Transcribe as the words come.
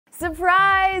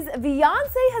Surprise!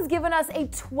 Beyonce has given us a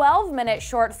 12-minute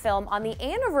short film on the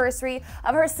anniversary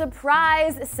of her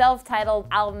surprise self-titled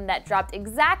album that dropped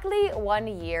exactly 1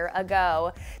 year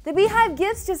ago. The Beehive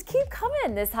gifts just keep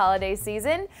coming this holiday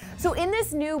season. So in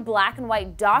this new black and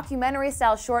white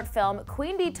documentary-style short film,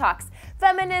 Queen Bee talks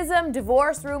feminism,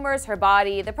 divorce rumors, her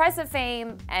body, the price of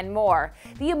fame, and more.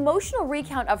 The emotional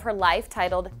recount of her life,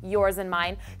 titled Yours and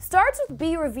Mine, starts with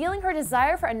Bee revealing her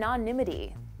desire for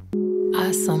anonymity.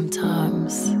 I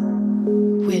sometimes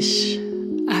wish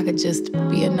I could just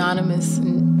be anonymous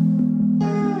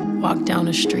and walk down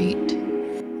the street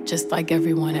just like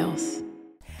everyone else.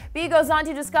 Bee goes on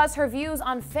to discuss her views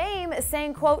on fame,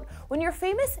 saying, quote, "When you're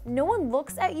famous, no one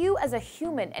looks at you as a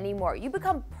human anymore. You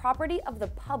become property of the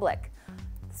public."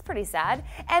 It's pretty sad.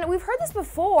 And we've heard this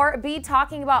before, Bee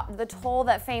talking about the toll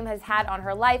that fame has had on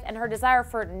her life and her desire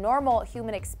for normal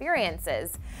human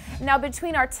experiences. Now,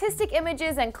 between artistic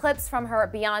images and clips from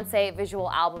her Beyonce visual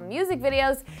album music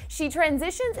videos, she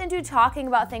transitions into talking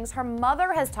about things her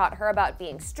mother has taught her about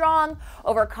being strong,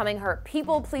 overcoming her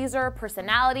people-pleaser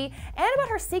personality, and about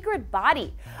her secret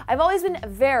body. I've always been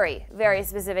very, very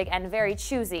specific and very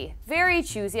choosy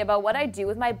about what I do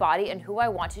with my body and who I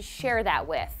want to share that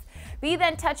with. Bee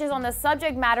then touches on the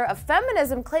subject matter of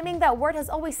feminism, claiming that word has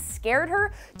always scared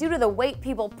her due to the weight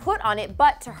people put on it,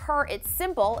 but to her it's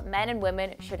simple: men and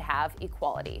women should have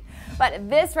equality. But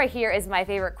this right here is my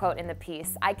favorite quote in the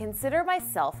piece: "I consider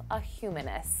myself a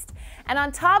humanist." And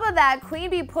on top of that,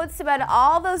 Queen Bee puts to bed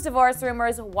all those divorce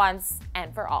rumors once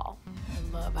and for all.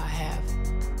 The love I have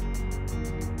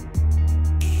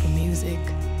for music,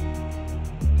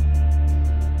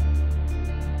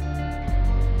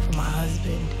 for my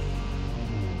husband,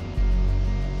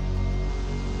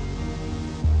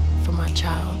 for my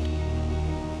child,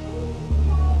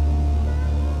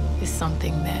 is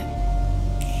something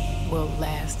that will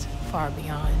last far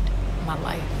beyond my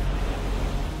life.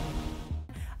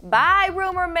 Bye,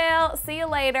 rumor mill. See you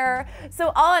later.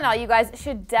 So all in all, you guys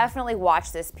should definitely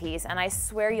watch this piece, and I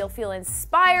swear you'll feel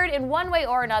inspired in one way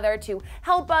or another to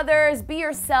help others, be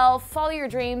yourself, follow your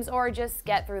dreams, or just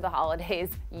get through the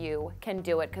holidays. You can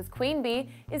do it, because Queen Bee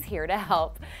is here to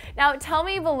help. Now, tell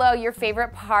me below your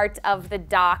favorite part of the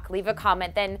doc. Leave a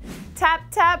comment, then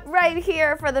tap right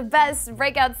here for the best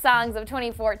breakout songs of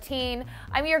 2014.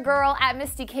 I'm your girl at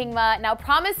Misty Kingma. Now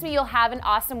promise me you'll have an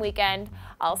awesome weekend.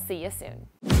 I'll see you soon.